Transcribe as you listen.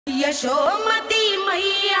यशोमती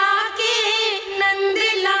मैया के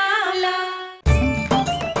नंदलाला।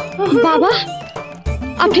 बाबा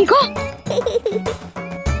आप ठीक हो?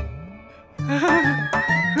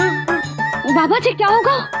 बाबा जी क्या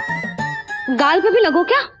होगा? गाल पे भी लगो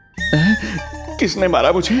क्या? किसने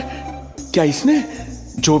मारा मुझे? क्या इसने?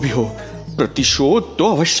 जो भी हो प्रतिशोध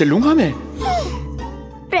तो अवश्य लूंगा मैं।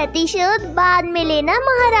 प्रतिशोध बाद में लेना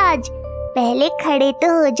महाराज, पहले खड़े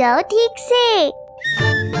तो हो जाओ ठीक से।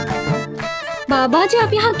 बाबा जी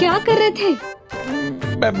आप यहाँ क्या कर रहे थे?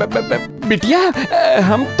 बिटिया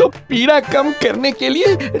हम तो पीड़ा कम करने के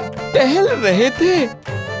लिए टहल रहे थे,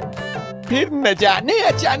 फिर न जाने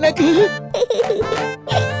अचानक।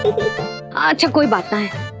 अच्छा कोई बात ना है,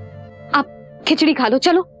 आप खिचड़ी खा लो।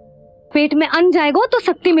 चलो पेट में अन्न जाएगा तो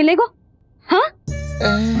शक्ति मिलेगा। हाँ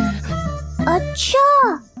अच्छा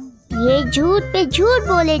ये झूठ पे झूठ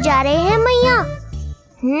बोले जा रहे हैं मैया।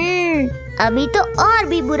 अभी तो और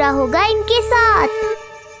भी बुरा होगा इनके साथ।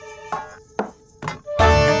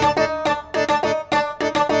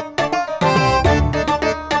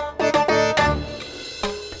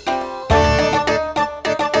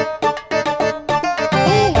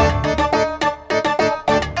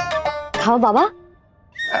 खाओ बाबा।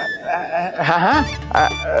 हाँ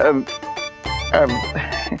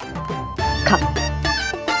खा।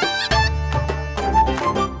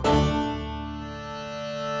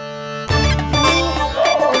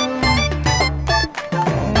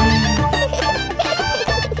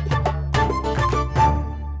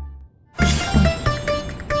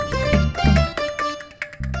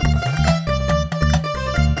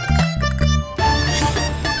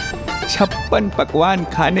 छप्पन पकवान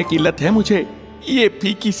खाने की लत है मुझे, ये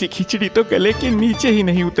फीकी सी खिचड़ी तो गले के नीचे ही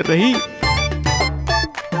नहीं उतर रही।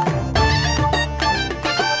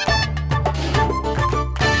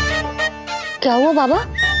 क्या हुआ बाबा?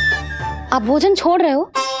 आप भोजन छोड़ रहे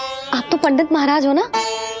हो? आप तो पंडित महाराज हो ना।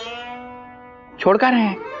 छोड़ कर रहे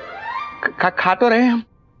हैं, खा तो रहे हम।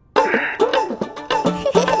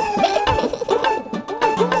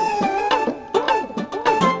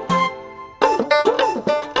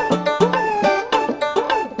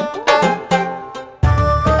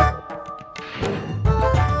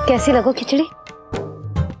 कैसी लगो खिचड़ी?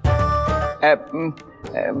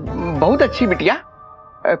 बहुत अच्छी बिटिया,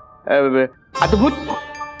 अद्भुत,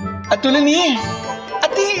 अतुलनीय,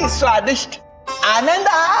 अति स्वादिष्ट, आनंद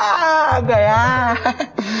आ गया।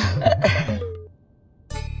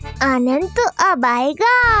 आनंद तो अब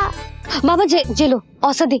आएगा। बाबा जे लो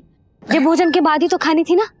औषधि, ये भोजन के बाद ही तो खानी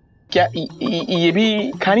थी ना। क्या ये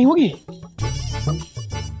भी खानी होगी?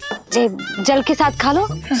 जे जल के साथ खा लो,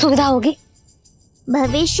 सुविधा होगी।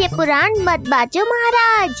 भविष्य पुराण मत बाजो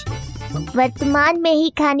महाराज, वर्तमान में ही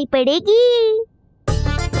खानी पड़ेगी।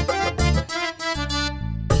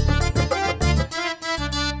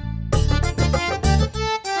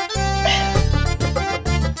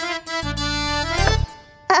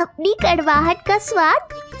 अपनी कड़वाहट का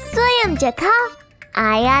स्वाद स्वयं चखा,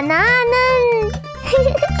 आया ना आनंद।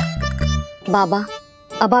 बाबा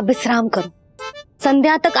अब आप विश्राम करो,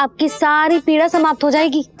 संध्या तक आपकी सारी पीड़ा समाप्त हो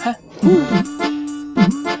जाएगी।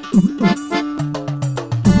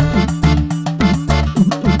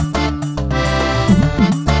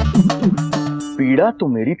 पीड़ा तो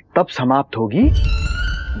मेरी तब समाप्त होगी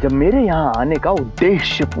जब मेरे यहाँ आने का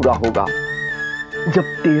उद्देश्य पूरा होगा, जब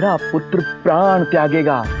तेरा पुत्र प्राण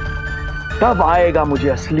त्यागेगा, तब आएगा मुझे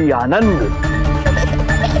असली आनंद।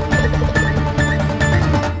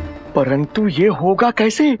 परंतु ये होगा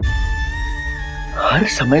कैसे? हर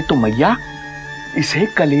समय तो मैया इसे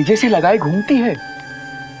कलेजे से लगाए घूमती है।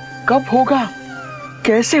 कब होगा,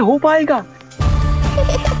 कैसे हो पाएगा?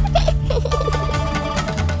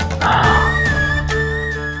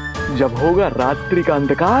 जब होगा रात्रि का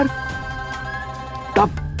अंधकार, तब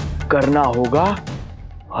करना होगा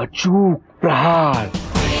अचूक प्रहार।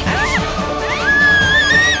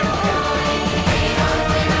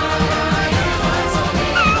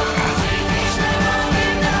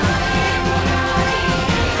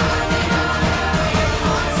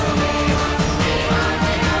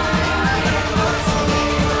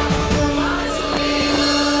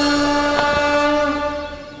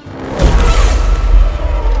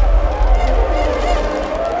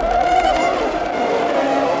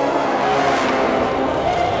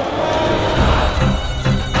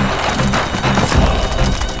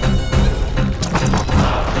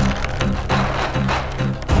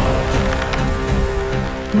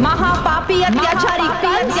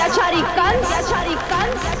 अत्याचारी कंस,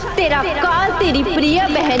 तेरा काल तेरी प्रिय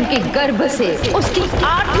बहन के गर्भ से उसकी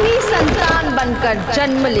 8वीं संतान बनकर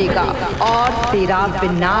जन्म लेगा और तेरा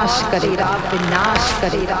विनाश करेगा, विनाश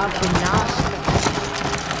करेगा, विनाश।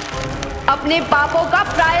 अपने पापों का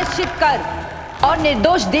प्रायश्चित कर और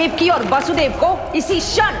निर्दोष देवकी और वसुदेव को इसी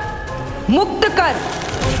क्षण मुक्त कर।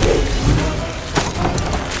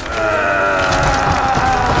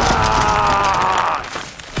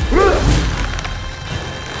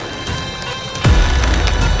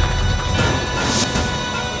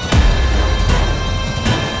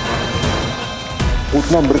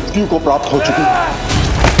 उतना मृत्यु को प्राप्त हो चुकी है।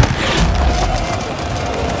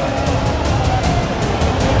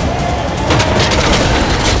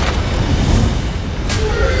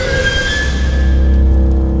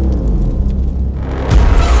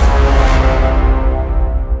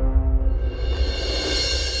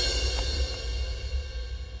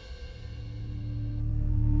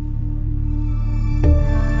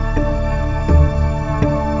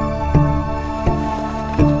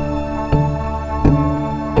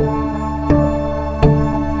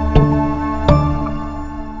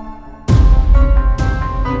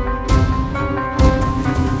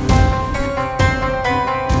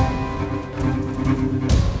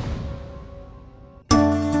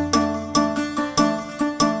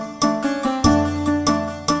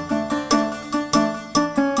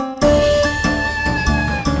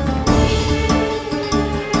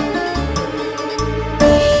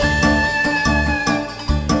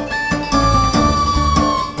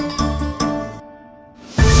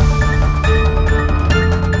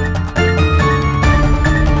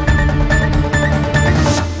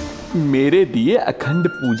 मेरे दिए अखंड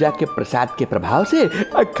पूजा के प्रसाद के प्रभाव से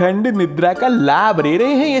अखंड निद्रा का लाभ ले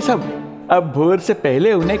रहे हैं ये सब। अब भोर से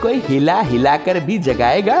पहले उन्हें कोई हिला हिलाकर भी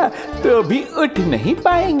जगाएगा तो भी उठ नहीं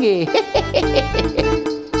पाएंगे।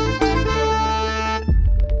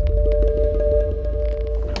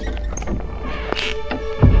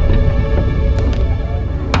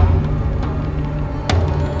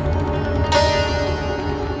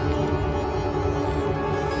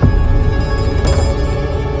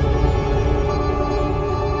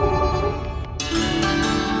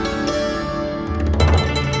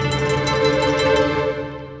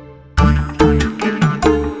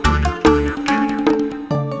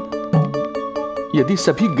 यदि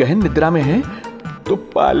सभी गहन निद्रा में हैं, तो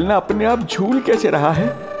पालना अपने आप झूल कैसे रहा है?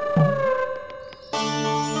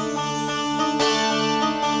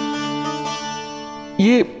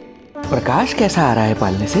 ये प्रकाश कैसा आ रहा है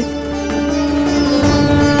पालने से?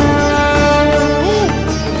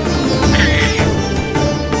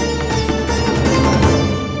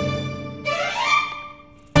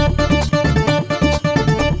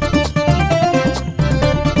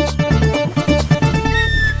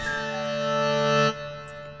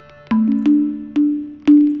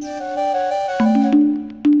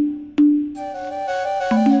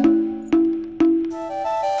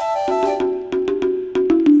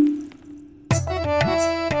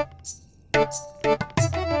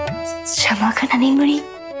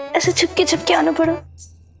 ऐसे छुपके आना पड़ा,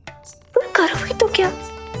 पर करोगी तो क्या?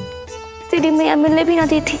 तेरी मैया मिलने भी ना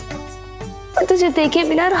दी थी और तुझे देखे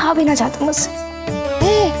बिना रहा भी ना जाता मुझसे।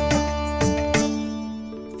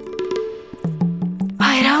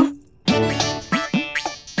 हाय राम,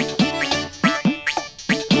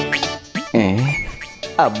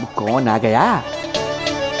 अब कौन आ गया?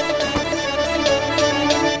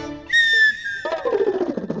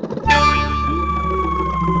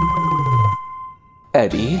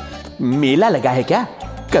 अरे मेला लगा है क्या?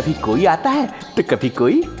 कभी कोई आता है तो कभी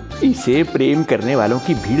कोई। इसे प्रेम करने वालों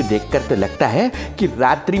की भीड़ देखकर तो लगता है कि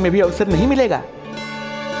रात्रि में भी अवसर नहीं मिलेगा।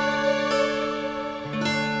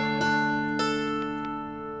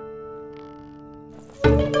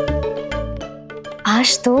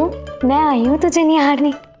 आज तो मैं आई हूं तुझे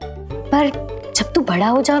निहारने, पर जब तू बड़ा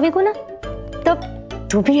हो जावेगो ना, तब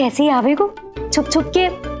तू भी ऐसे ही आवेगो छुप छुप के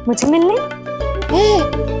मुझे मिलने।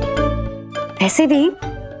 ऐसे भी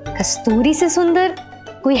कस्तूरी से सुंदर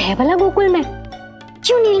कोई है भला गोकुल में?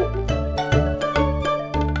 क्यों नील?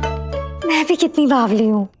 मैं भी कितनी बावली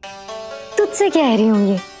हूँ, तुझसे कह रही हूँ।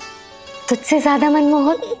 ये तुझसे ज्यादा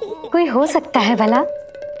मनमोहक कोई हो सकता है भला?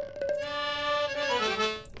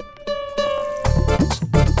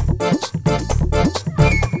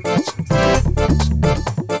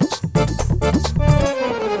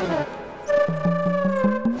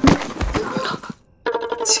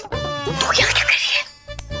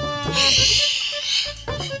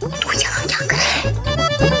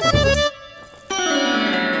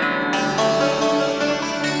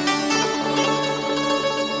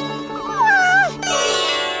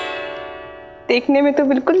 देखने में तो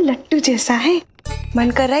बिल्कुल लट्टू जैसा है,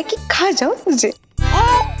 मन कर रहा है कि खा जाऊं तुझे।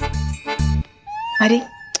 अरे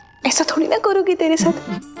ऐसा थोड़ी ना करोगी तेरे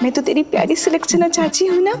साथ, मैं तो तेरी प्यारी सुलक्षणा चाची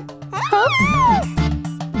हूं ना। हाँ?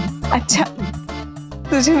 अच्छा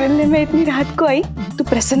तुझे मिलने में इतनी रात को आई, तू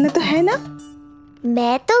प्रसन्न तो है ना?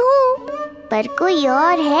 मैं तो हूँ, पर कोई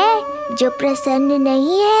और है जो प्रसन्न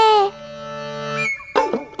नहीं है।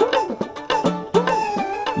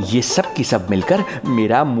 ये सब की सब मिलकर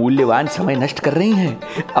मेरा मूल्यवान समय नष्ट कर रही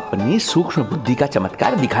हैं। अपनी सूक्ष्म बुद्धि का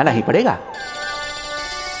चमत्कार दिखाना ही पड़ेगा।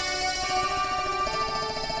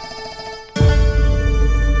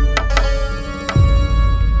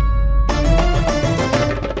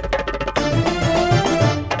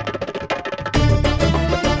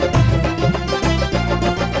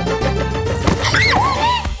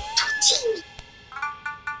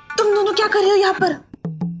 तुम दोनों क्या कर रहे हो यहाँ पर?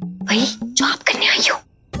 वही जो आप करने आई हो,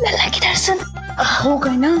 लल्ला के दर्शन हो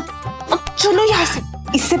गए ना। अब चलो यहाँ से,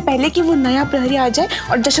 इससे पहले कि वो नया प्रहरी आ जाए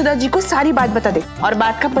और यशोदा जी को सारी बात बता दे और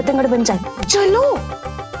बात का पतंगड़ बन जाए। चलो।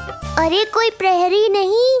 अरे कोई प्रहरी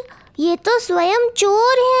नहीं, ये तो स्वयं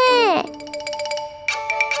चोर है।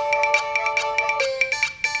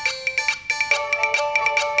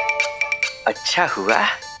 अच्छा हुआ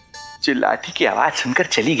जो लाठी की आवाज सुनकर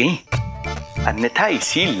चली गई, अन्यथा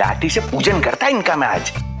इसी लाठी से पूजन करता इनका मैं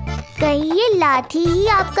आज। कहीं ये लाठी ही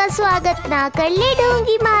आपका स्वागत ना कर ले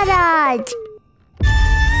ढोंगी महाराज।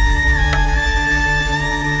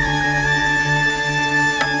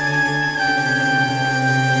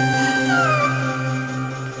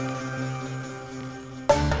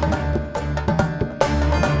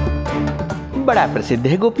 बड़ा प्रसिद्ध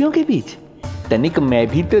है गोपियों के बीच। तनिक मैं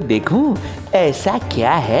भी तो देखूं ऐसा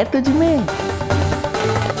क्या है तुझमें।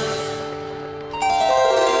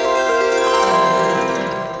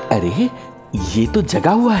 अरे ये तो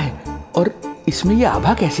जगा हुआ है और इसमें ये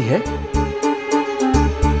आभा कैसी है?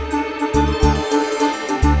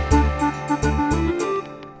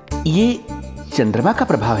 ये चंद्रमा का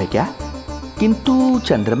प्रभाव है क्या? किंतु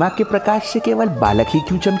चंद्रमा के प्रकाश से केवल बालक ही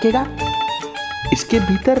क्यों चमकेगा? इसके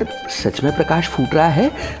भीतर सच में प्रकाश फूट रहा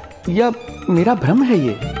है या मेरा भ्रम है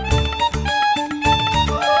ये?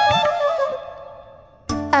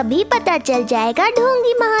 अभी पता चल जाएगा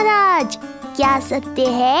ढोंगी महाराज, क्या सत्य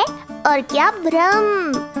है और क्या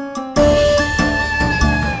भ्रम।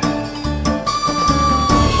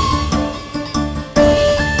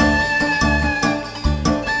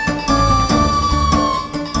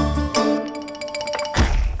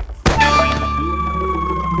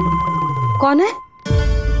 कौन है?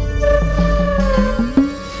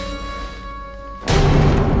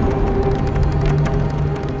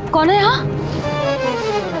 कौन है यहाँ?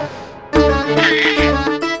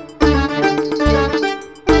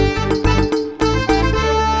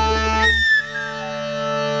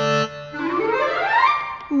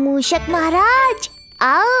 मूषक महाराज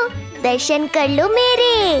आओ, दर्शन कर लो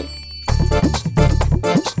मेरे।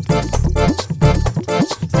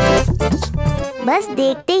 बस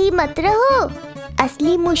देखते ही मत रहो,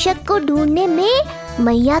 असली मूषक को ढूंढने में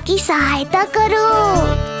मैया की सहायता करो।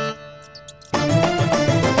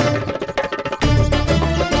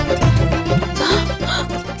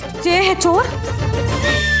 ये है चोर।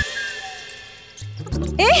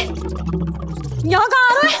 यहाँ कहाँ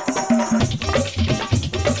आ रहा है?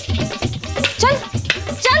 चल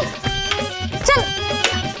चल चल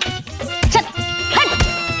चल, हट।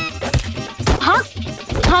 हाँ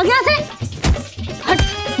भाग यहाँ से, हट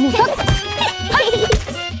मूसक, हट।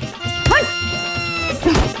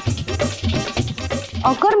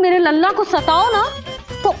 अगर मेरे लल्ला को सताओ ना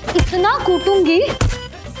तो इतना कूटूंगी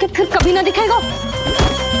कि फिर कभी ना दिखेगा।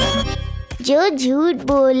 जो झूठ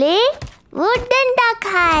बोले वो डंडा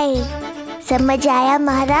खाए, समझ आया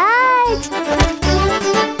महाराज?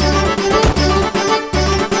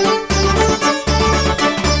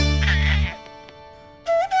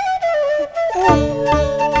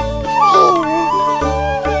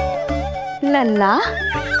 लल्ला,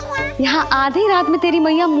 यहाँ आधी रात में तेरी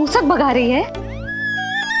मैया मूसक भगा रही है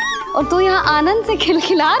और तू यहाँ आनंद से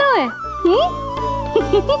खिलखिला रहा है।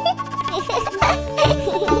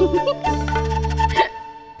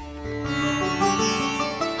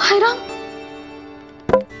 हाय राम,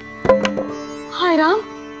 हाय राम,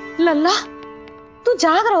 लल्ला तू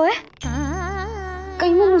जाग रहा है?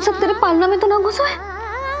 कहीं वो मूसक तेरे पालना में तो ना घुसा है?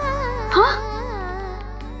 हाँ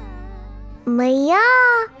मैया,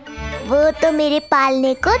 वो तो मेरे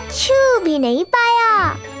पालने को छू भी नहीं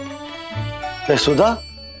पाया। यशोदा,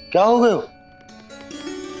 क्या हो गए?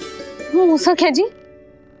 वो मूसक है जी।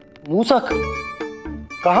 मूसक?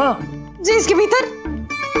 कहाँ? जी इसके भीतर।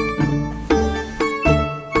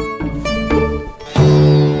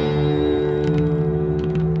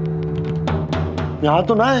 यहाँ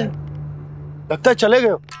तो ना है, लगता है चले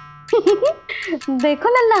गए। देखो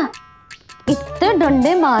लल्ला, इतने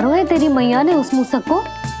डंडे मारो है तेरी मैया ने उस मूसक को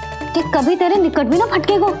कि कभी तेरे निकट भी ना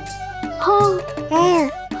फटकेगा। हाँ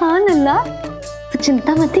हाँ लल्ला, तू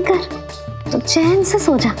चिंता मत ही कर, तू चैन से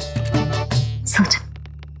सो जा, सो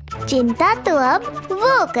जा। चिंता तो अब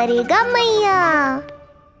वो करेगा मैया।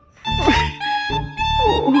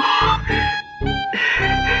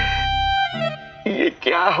 ये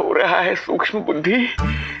क्या हो रहा है सूक्ष्म बुद्धि?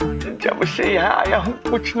 जब से यहाँ आया हूँ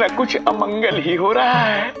कुछ न कुछ अमंगल ही हो रहा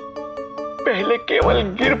है। पहले केवल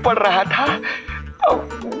गिर पड़ रहा था,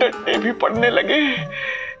 अब डंडे भी पड़ने लगे।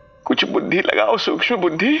 कुछ बुद्धि लगाओ सूक्ष्म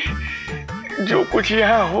बुद्धि, जो कुछ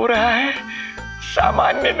यहाँ हो रहा है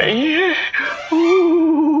सामान्य नहीं है।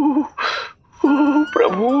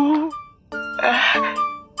 प्रभु,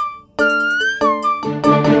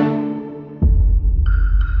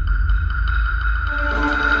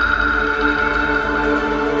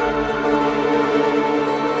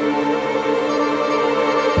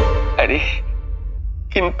 अरे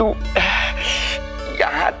किंतु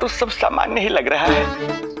यहाँ तो सब सामान्य ही लग रहा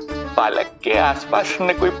है। बालक के आसपास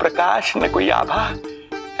न कोई प्रकाश न कोई आभा।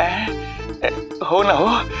 हो न हो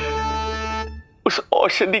उस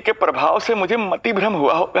औषधि के प्रभाव से मुझे मति भ्रम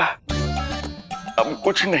हुआ होगा। अब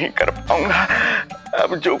कुछ नहीं कर पाऊंगा।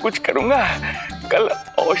 अब जो कुछ करूंगा कल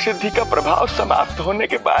औषधि का प्रभाव समाप्त होने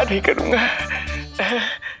के बाद ही करूंगा।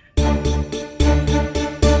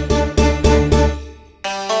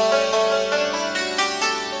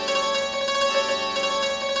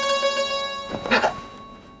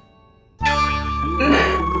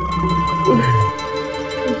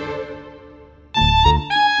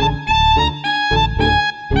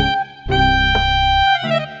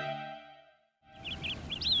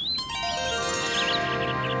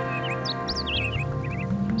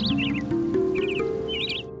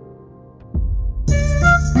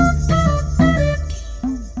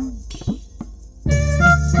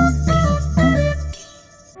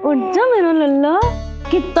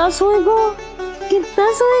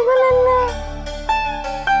 कितना सोएगो लल्ला,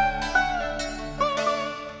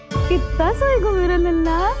 कितना सोएगो मेरा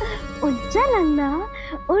लल्ला। उठ जा लल्ला,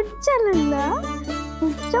 उठ जा लल्ला,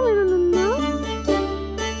 उठ जा मेरा लल्ला।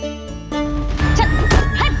 चल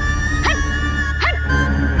हट हट हट।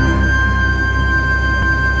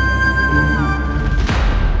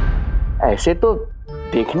 ऐसे तो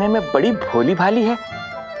देखने में बड़ी भोली भाली है,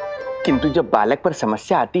 किंतु जब बालक पर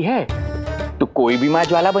समस्या आती है तो कोई भी माँ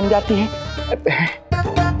ज्वाला बन जाती है।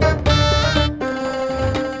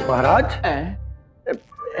 महाराज।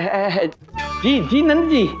 जी जी नंद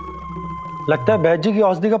जी। लगता है वैद्य जी की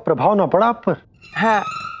औषधि का प्रभाव ना पड़ा आप पर। हाँ।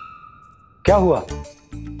 क्या हुआ,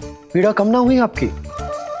 पीड़ा कम ना हुई आपकी?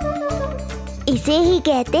 इसे ही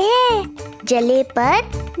कहते हैं जले पर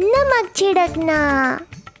नमक छिड़कना।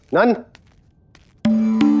 नंद,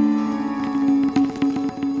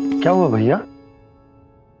 क्या हुआ भैया?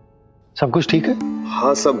 सब कुछ ठीक है?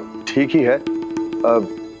 हाँ सब ठीक ही है।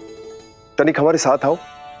 तनिक हमारे साथ आओ,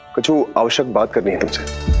 कुछ आवश्यक बात करनी है तुमसे।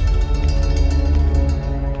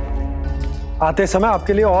 आते समय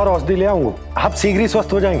आपके लिए और औषधि ले आऊंगा, आप शीघ्र ही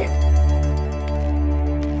स्वस्थ हो जाएंगे।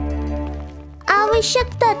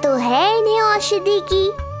 आवश्यकता तो है इन्हें औषधि की,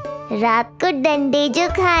 रात को डंडे जो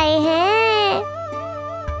खाए हैं।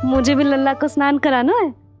 मुझे भी लल्ला को स्नान कराना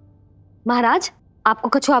है। महाराज, आपको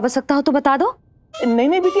कुछ आवश्यकता हो तो बता दो। नहीं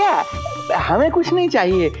नहीं बिटिया, हमें कुछ नहीं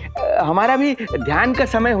चाहिए। हमारा भी ध्यान का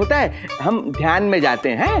समय होता है, हम ध्यान में जाते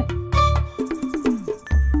हैं।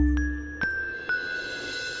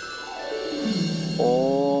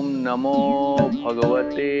 ओम नमो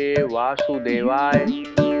भगवते वासुदेवाय।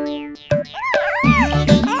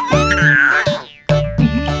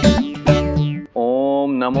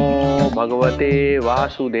 ओम नमो भगवते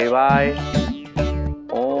वासुदेवाय।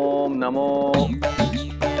 ओम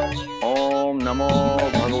नमो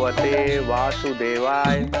भगवते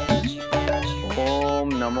वासुदेवाय। ओम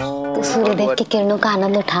नमो। तो सूर्यदेव की किरणों का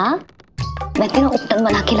आनंद उठा, मैं तेरा उपटन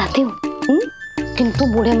बना के लाती हूँ। किंतु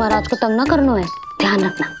बूढ़े महाराज को तंग ना करना है, ध्यान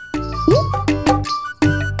रखना।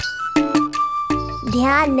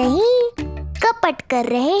 ध्यान नहीं, कपट कर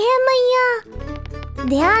रहे हैं मैया।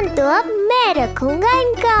 ध्यान तो अब मैं रखूंगा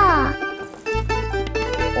इनका।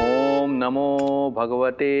 ओम नमो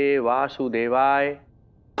भगवते वासुदेवाय।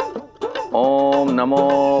 ओम नमो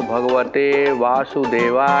भगवते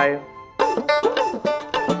वासुदेवाय।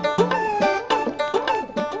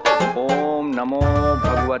 ओम नमो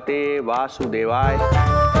भगवते वासुदेवाय।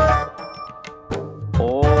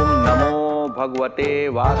 ओम नमो भगवते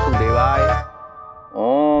वासुदेवाय।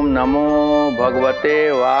 ओम नमो भगवते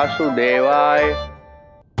वासुदेवाय।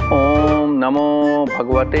 ओम नमो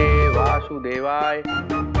भगवते वासुदेवाय।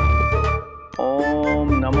 ओम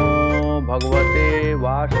नमो भगवते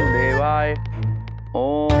वासुदेवाय।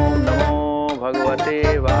 ओम नमो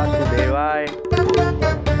भगवते वासुदेवाय।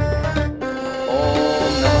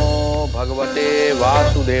 ओम नमो भगवते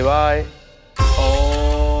वासुदेवाय।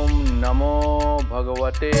 ओम नमो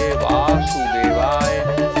भगवते वासुदेवाय।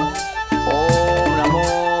 ओम नमो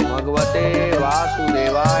भगवते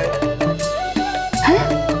वासुदेवाय।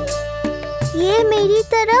 ये मेरी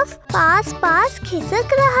तरफ पास पास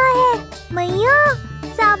खिसक रहा है। मैया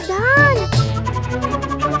सावधान।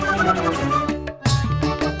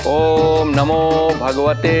 ओम नमो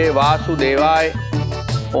भगवते वासुदेवाय।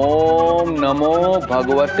 ओम नमो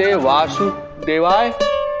भगवते वासुदेवाय।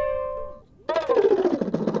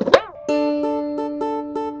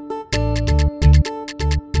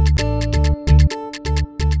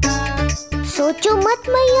 सोचो मत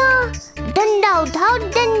मैया, डंडा उठाओ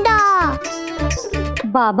डंडा।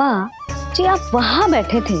 बाबा जी आप वहां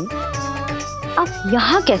बैठे थे, आप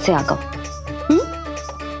यहाँ कैसे आ गए?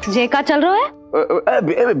 जे का चल रहा है?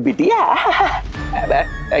 बिटिया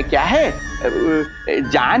क्या है,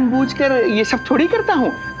 जानबूझकर ये सब थोड़ी करता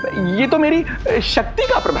हूँ। ये तो मेरी शक्ति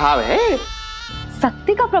का प्रभाव है।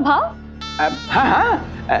 शक्ति का प्रभाव? हाँ हाँ,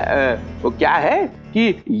 वो क्या है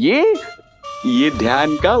कि ये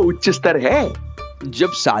ध्यान का उच्च स्तर है।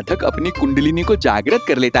 जब साधक अपनी कुंडलिनी को जागृत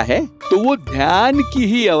कर लेता है तो वो ध्यान की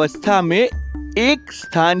ही अवस्था में एक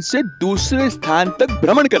स्थान से दूसरे स्थान तक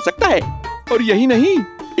भ्रमण कर सकता है। और यही नहीं,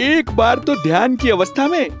 एक बार तो ध्यान की अवस्था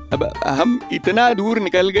में अब हम इतना दूर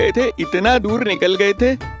निकल गए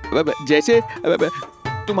थे जैसे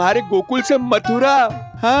तुम्हारे गोकुल से मथुरा।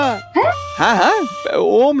 हाँ हाँ हाँ।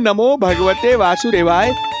 ओम नमो भगवते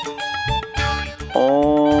वासुदेवाय।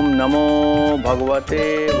 ओम नमो भगवते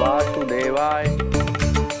वासुदेवाय।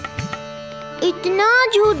 इतना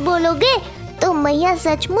झूठ बोलोगे तो मैया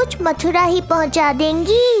सचमुच मथुरा ही पहुंचा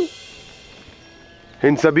देंगी।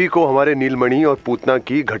 इन सभी को हमारे नीलमणि और पूतना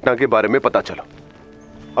की घटना के बारे में पता चला।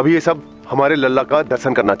 अभी ये सब हमारे लल्ला का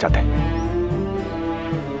दर्शन करना चाहते हैं।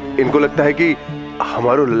 इनको लगता है कि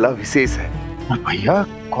हमारा लल्ला विशेष है। भैया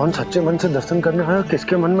कौन सच्चे मन से दर्शन करने आया,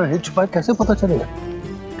 किसके मन में है छुपा, कैसे पता चलेगा?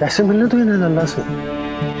 कैसे मिलने तो इन्हें लल्ला से?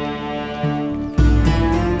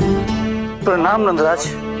 प्रणाम नंदराज।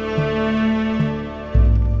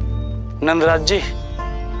 नंदराज जी,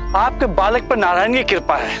 आपके बालक पर नारायण की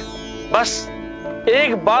कृपा है। बस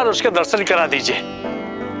एक बार उसके दर्शन करा दीजिए।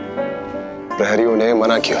 प्रहरियों ने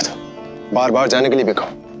मना किया था, बार बार जाने के लिए भी कहा,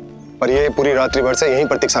 पर ये पूरी रात्रि भर से यहीं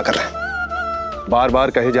प्रतीक्षा कर रहे हैं। बार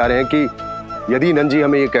बार कहे जा रहे हैं कि यदि नंद जी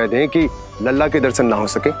हमें ये कह दें कि लल्ला के दर्शन ना हो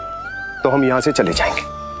सके तो हम यहाँ से चले जाएंगे।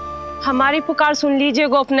 हमारी पुकार सुन लीजिए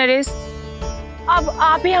गोप नरेश, अब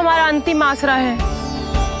आप ही हमारा अंतिम आसरा है।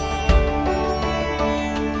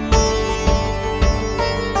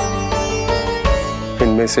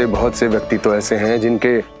 इनमें से बहुत से व्यक्ति तो ऐसे हैं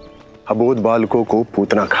जिनके अबोध बालकों को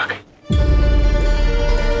पूतना खा गई।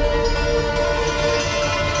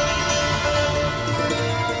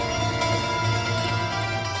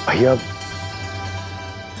 भैया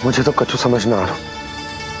मुझे तो कछु समझ ना आ रहा,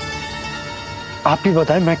 आप ही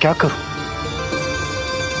बताएं मैं क्या करूं?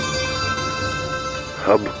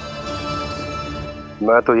 अब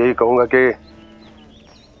मैं तो यही कहूंगा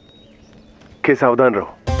कि सावधान रहो।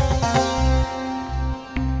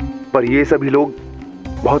 पर ये सभी लोग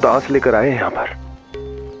बहुत आस लेकर आए हैं यहाँ पर,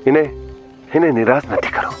 इन्हें निराश मत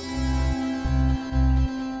करो।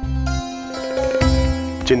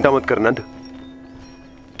 चिंता मत कर नंद,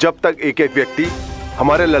 जब तक एक एक व्यक्ति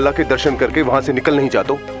हमारे लल्ला के दर्शन करके वहां से निकल नहीं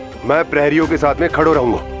जाता, मैं प्रहरियों के साथ में खड़ो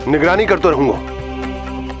रहूंगा, निगरानी करता रहूंगा।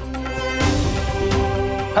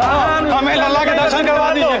 हमें लल्ला के दर्शन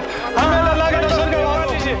करवा दीजिए, हमें लल्ला के दर्शन करवा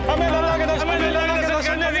दीजिए, हमें लल्ला के दर्शन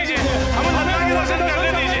करने दीजिए, हमें लल्ला के दर्शन करने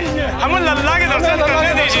दीजिए, हमें लल्ला के दर्शन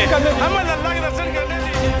करने दीजिए, हमें लल्ला के दर्शन करने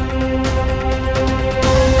दीजिए।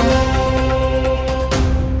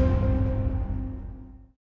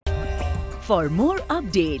 For more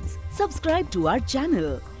updates, subscribe to our channel,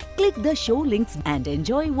 click the show links and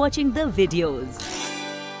enjoy watching the videos.